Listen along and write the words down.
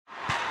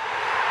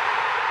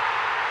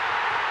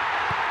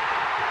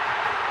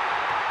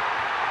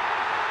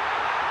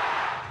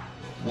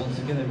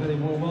again, a very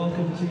warm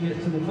welcome to you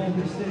to the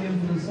Falkirk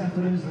Stadium for this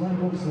afternoon's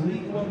Ladbrokes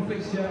League One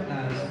fixture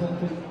as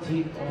Falkirk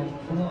take on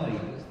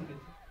Clyde.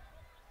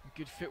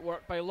 Good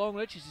footwork by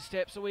Longridge as he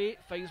steps away,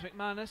 finds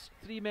McManus.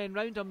 3 men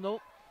round him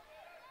though.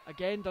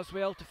 Again does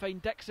well to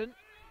find Dixon.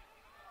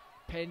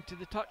 Penned to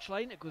the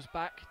touchline, it goes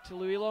back to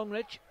Louis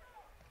Longridge.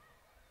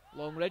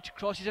 Longridge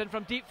crosses in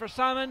from deep for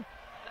Salmon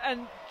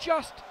and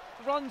just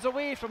runs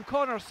away from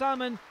corner.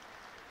 Salmon,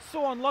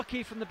 so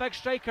unlucky from the big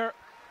striker.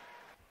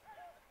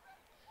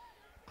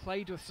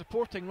 Clyde with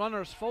supporting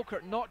runners,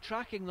 Falkirk not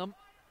tracking them.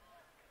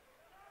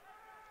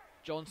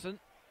 Johnson,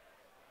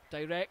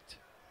 direct.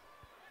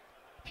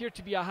 Appeared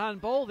to be a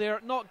handball there,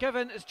 not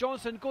given as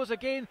Johnson goes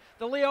again.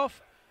 The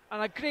layoff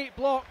and a great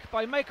block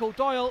by Michael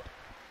Doyle.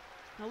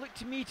 Now looked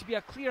to me to be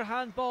a clear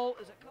handball.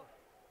 Is it?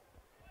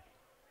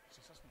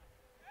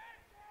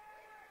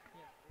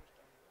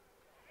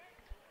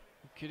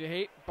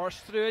 Kudahay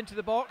bursts through into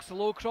the box, a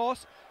low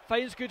cross,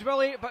 finds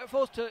Goodwillie, but it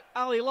falls to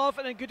Ali Love,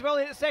 and then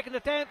Goodwillie at the second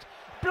attempt.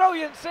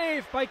 Brilliant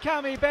save by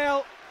Cammy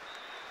Bell.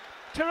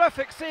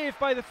 Terrific save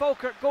by the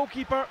Falkirk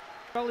goalkeeper.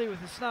 Goodwillie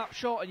with a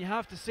snapshot, and you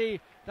have to say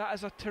that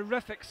is a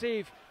terrific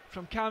save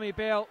from Cammy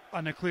Bell.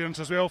 And the clearance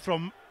as well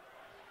from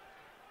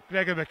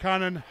Gregor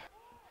Buchanan.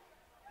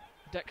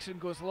 Dixon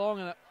goes long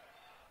and it.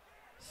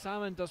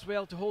 Salmon does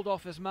well to hold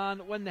off his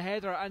man, win the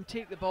header and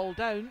take the ball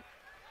down.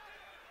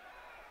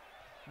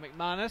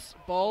 McManus,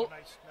 ball,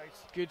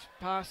 nice. Good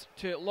pass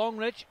to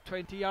Longridge,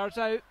 20 yards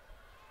out,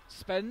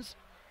 spins,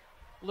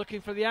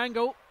 looking for the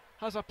angle,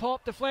 has a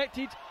pop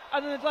deflected,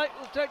 and then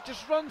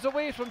just runs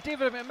away from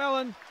David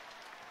McMillan,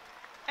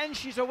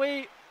 inches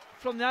away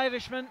from the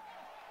Irishman.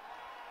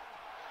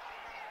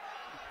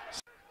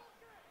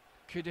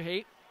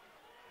 Kudahay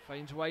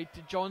finds wide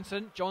to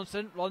Johnson.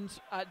 Johnson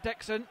runs at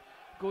Dixon,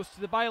 goes to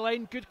the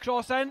byline, good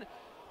cross in,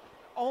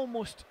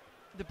 almost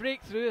the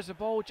breakthrough as the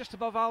ball just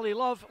above Ali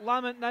Love.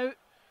 Lamont now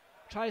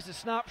tries the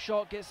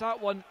snapshot, gets that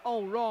one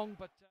all wrong,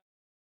 but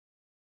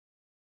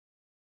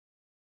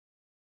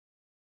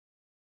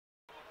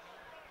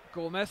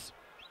Gomez.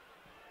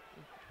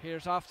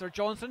 Here's after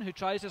Johnson, who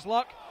tries his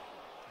luck.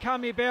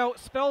 Cammy Bell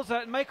spills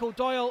it, and Michael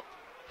Doyle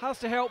has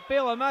to help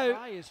bail him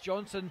out. As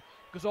Johnson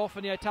goes off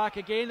in the attack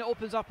again, it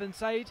opens up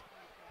inside.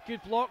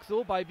 Good block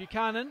though by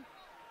Buchanan.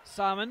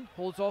 Salmon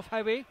holds off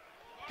Howie.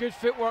 Good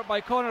footwork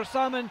by Connor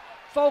Salmon.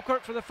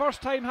 Falkirk for the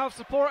first time have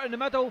support in the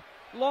middle.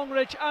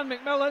 Longridge and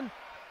McMillan.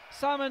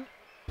 Salmon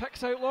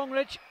picks out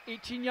Longridge,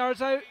 18 yards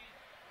out.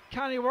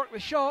 Can he work the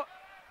shot?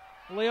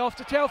 Lay off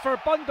to Telfer,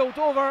 bundled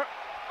over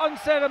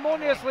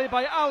unceremoniously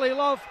by Ali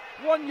Love,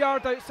 1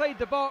 yard outside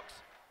the box.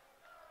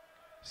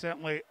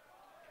 Certainly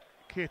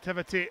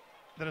creativity,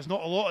 there is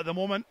not a lot at the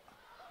moment.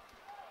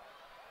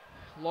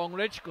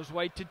 Longridge goes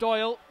wide to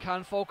Doyle.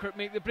 Can Falkirk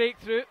make the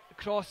breakthrough?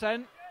 Cross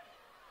in.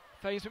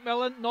 Finds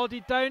McMillan,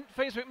 nodded down.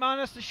 Finds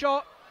McManus, the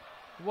shot.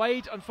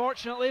 Wide,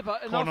 unfortunately,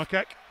 but enough Corner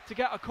kick to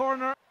get a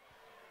corner.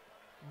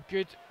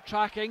 Good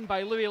tracking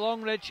by Louis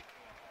Longridge,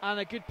 and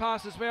a good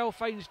pass as well.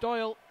 Finds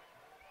Doyle.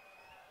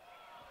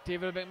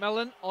 David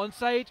McMillan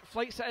onside,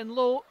 flights it in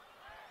low.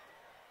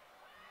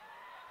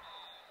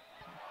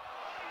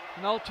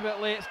 And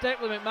ultimately it's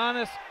Declan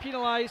McManus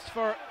penalised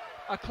for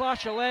a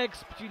clash of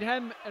legs between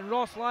him and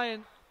Ross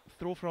Lyon.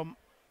 Throw from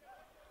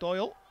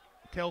Doyle.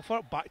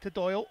 Telfer back to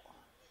Doyle.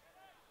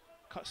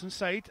 Cuts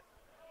inside.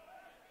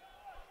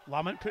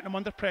 Lamont putting him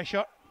under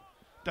pressure.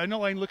 Down the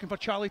line looking for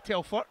Charlie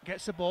Telfer.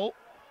 Gets the ball.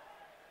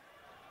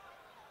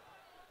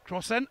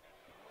 Cross in.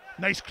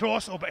 Nice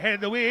cross, but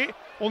headed away.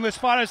 Only as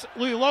far as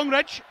Louis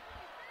Longridge.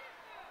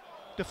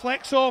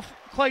 Deflects off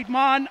Clyde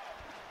man.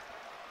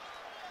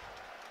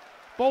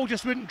 Ball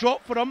just wouldn't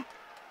drop for him.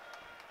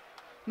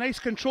 Nice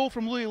control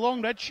from Louis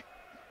Longridge.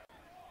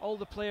 All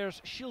the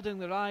players shielding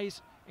their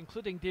eyes,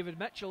 including David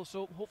Mitchell,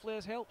 so hopefully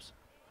this helps.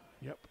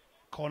 Yep.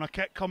 Corner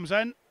kick comes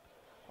in.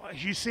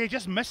 As you say,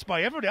 just missed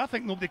by everybody. I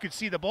think nobody could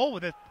see the ball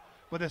with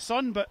the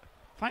sun, but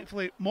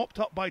thankfully mopped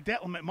up by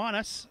Declan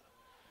McManus.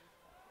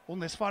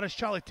 Only as far as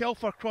Charlie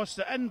Telfer crossed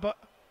it in, but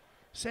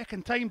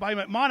second time by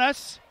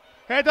McManus.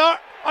 Header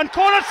and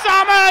corner.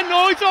 Salmon!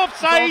 No, he's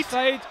offside. He's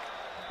offside.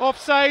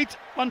 Offside,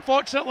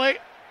 unfortunately.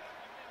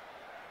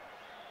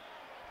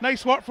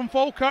 Nice work from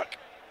Falkirk.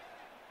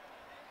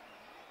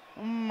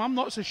 I'm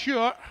not so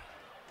sure.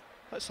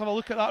 Let's have a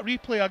look at that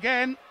replay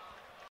again.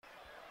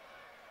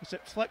 As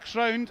it flicks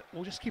round,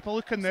 we'll just keep a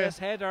look in there. This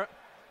header.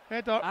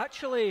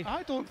 Actually,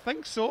 I don't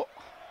think so.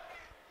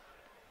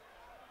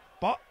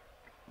 But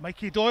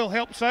Mikey Doyle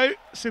helps out.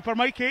 Super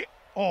Mikey.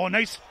 Oh,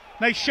 nice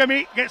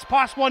shimmy. Gets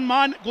past one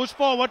man, goes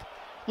forward.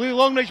 Louis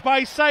Longridge by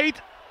his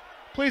side.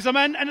 Plays him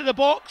into the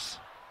box.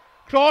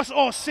 Cross.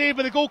 Oh, save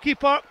by the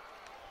goalkeeper.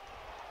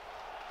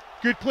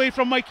 Good play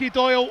from Mikey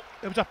Doyle.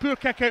 It was a poor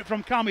kick out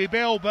from Cammy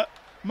Bell, but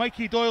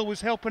Mikey Doyle was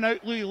helping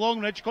out Louis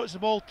Longridge. Got the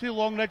ball to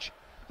Longridge.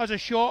 Has a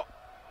shot.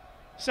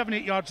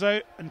 7-8 yards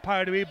out and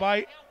fired away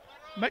by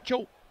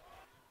Mitchell.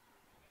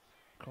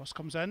 Cross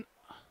comes in.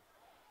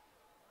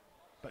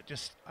 But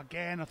just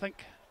again, I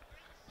think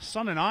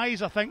sun and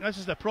eyes, I think this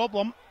is the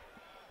problem.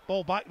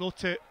 Ball back though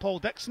to Paul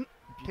Dixon.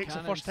 Takes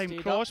the first time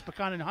cross.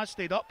 Buchanan has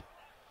stayed up.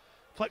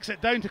 Flicks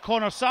it down to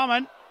Connor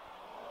Salmon.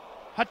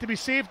 Had to be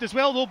saved as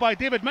well though by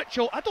David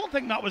Mitchell. I don't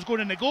think that was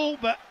going in the goal,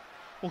 but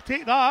we'll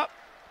take that.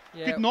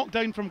 Yeah. Good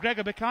knockdown from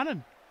Gregor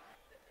Buchanan.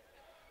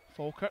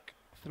 Falkirk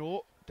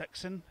throw.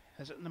 Dixon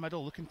has it in the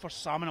middle, looking for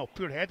Salmon. Oh,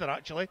 poor header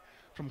actually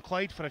from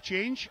Clyde for a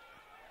change.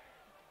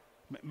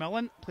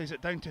 McMillan plays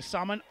it down to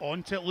Salmon,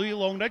 on to Louis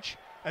Longridge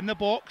in the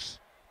box.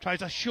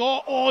 Tries a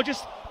shot. Oh,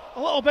 just a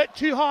little bit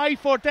too high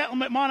for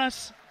Declan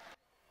McManus.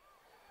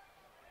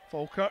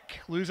 Falkirk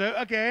lose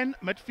out again,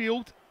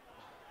 midfield.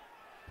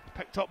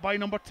 Picked up by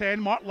number 10,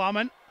 Mark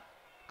Lamont.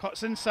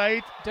 Cuts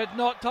inside. Did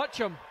not touch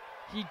him.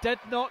 He did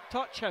not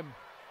touch him.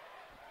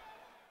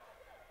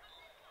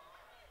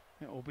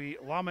 It will be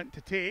Lamont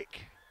to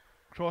take.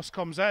 Cross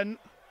comes in.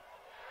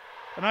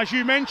 And as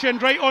you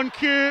mentioned, right on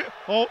cue.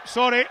 Oh,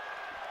 sorry.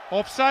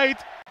 Offside.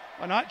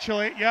 And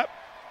actually, yep.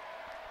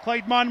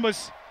 Clyde man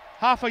was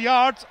half a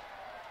yard.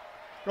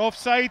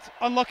 Offside.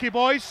 Unlucky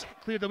boys.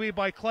 Cleared away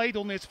by Clyde,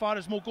 only as far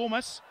as Mo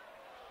Gomez.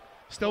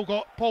 Still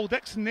got Paul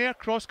Dixon there.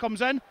 Cross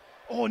comes in.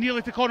 Oh,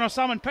 nearly to Connor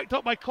Salmon. Picked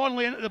up by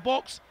Connolly into the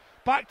box.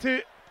 Back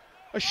to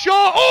a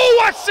shot. Oh,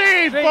 what a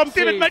save from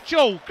David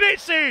Mitchell. Great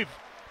save.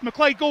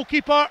 McClyde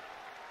goalkeeper.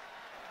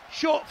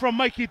 Shot from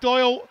Mikey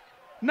Doyle.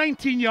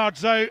 19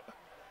 yards out.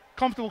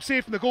 Comfortable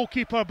save from the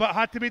goalkeeper, but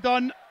had to be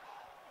done.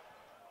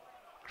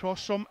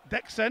 Cross from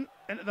Dixon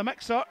into the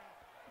mixer.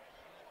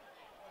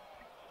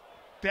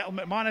 Declan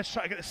McManus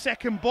trying to get the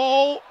second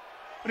ball.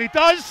 And he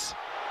does.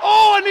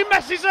 Oh, and he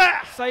misses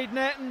it. Side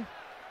netting.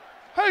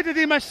 How did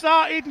he miss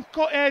that?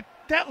 Declan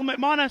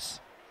McManus.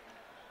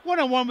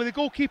 1-on-1 with the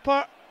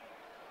goalkeeper.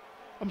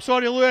 I'm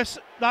sorry, Lewis.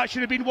 That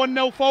should have been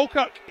 1-0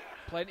 Falkirk.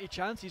 Plenty of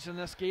chances in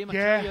this game, I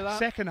yeah, tell you that.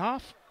 Second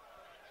half.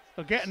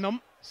 They're getting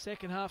them.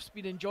 Second half's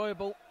been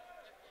enjoyable.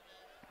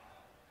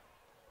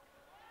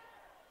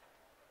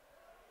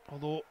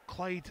 Although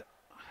Clyde,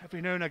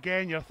 every now and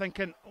again, you're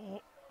thinking,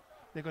 oh,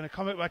 they're going to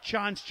come out with a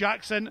chance.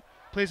 Jackson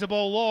plays the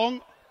ball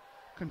long,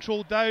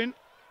 controlled down,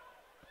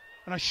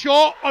 and a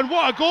shot, and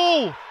what a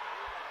goal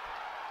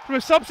from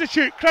a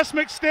substitute, Chris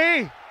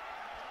McStay.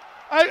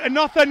 Out of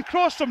nothing,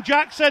 cross from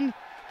Jackson,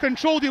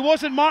 controlled, he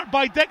wasn't marked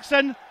by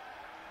Dixon,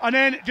 and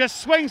then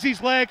just swings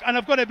his leg, and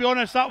I've got to be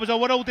honest, that was a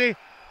worldie.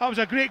 That was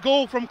a great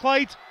goal from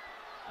Clyde.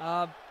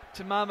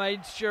 To my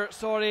mind, Stuart,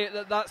 sorry,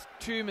 that's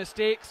two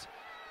mistakes.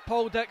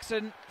 Paul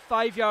Dixon,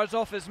 5 yards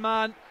off his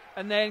man,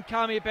 and then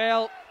Cammy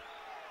Bell.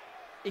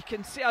 He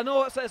can see. I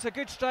know it's a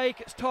good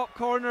strike. It's top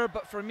corner,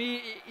 but for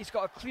me, he's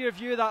got a clear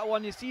view of that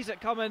one. He sees it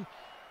coming.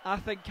 I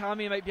think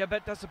Cammy might be a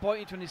bit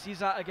disappointed when he sees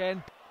that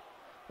again.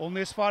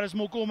 Only as far as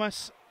Mo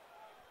Gomez.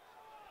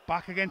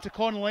 Back again to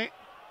Connolly.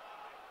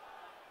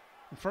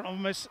 In front of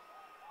him is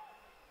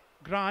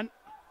Grant.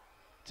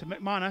 To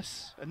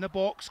McManus in the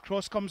box.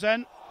 Cross comes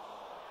in.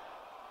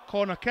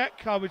 Corner kick,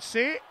 I would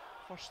say.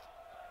 First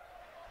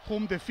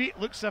home defeat.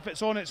 Looks as if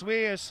it's on its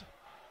way as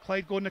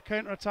Clyde going to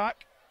counter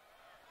attack.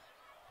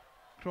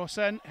 Cross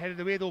in, headed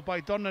away though by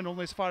Durnan,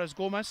 only as far as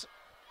Gomez.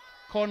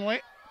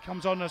 Connolly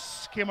came on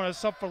as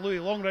sub for Louis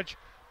Longridge.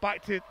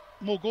 Back to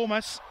Mo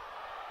Gomez,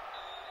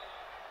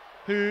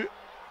 who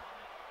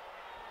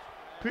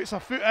puts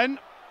a foot in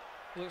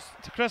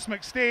to Chris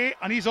McStay,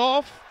 and he's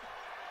off.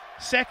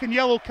 Second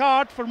yellow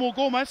card for Mo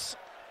Gomez.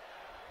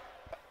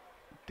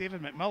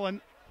 David McMillan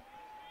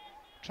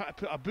trying to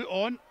put a boot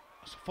on.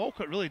 So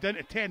Falkirk really down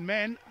to 10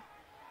 men.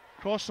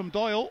 Cross from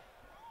Doyle.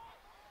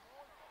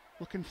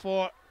 Looking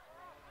for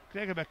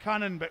Gregor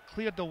Buchanan, but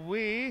cleared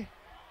away.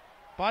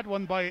 Bad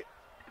one by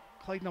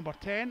Clyde number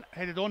 10.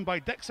 Headed on by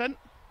Dixon.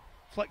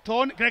 Flicked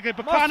on. Gregor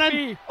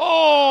Buchanan.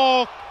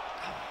 Oh!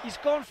 He's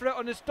gone for it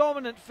on his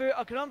dominant foot.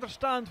 I can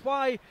understand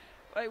why.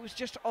 It was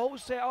just all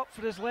set up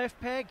for his left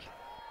peg.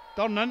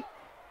 Durnan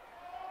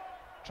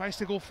tries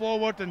to go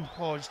forward, and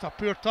just a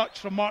poor touch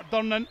from Mark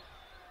Durnan.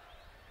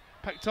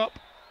 Picked up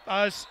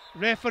as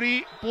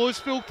referee blows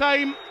full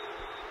time.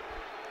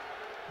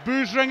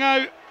 Boos ring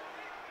out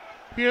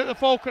here at the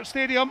Falkirk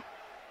Stadium.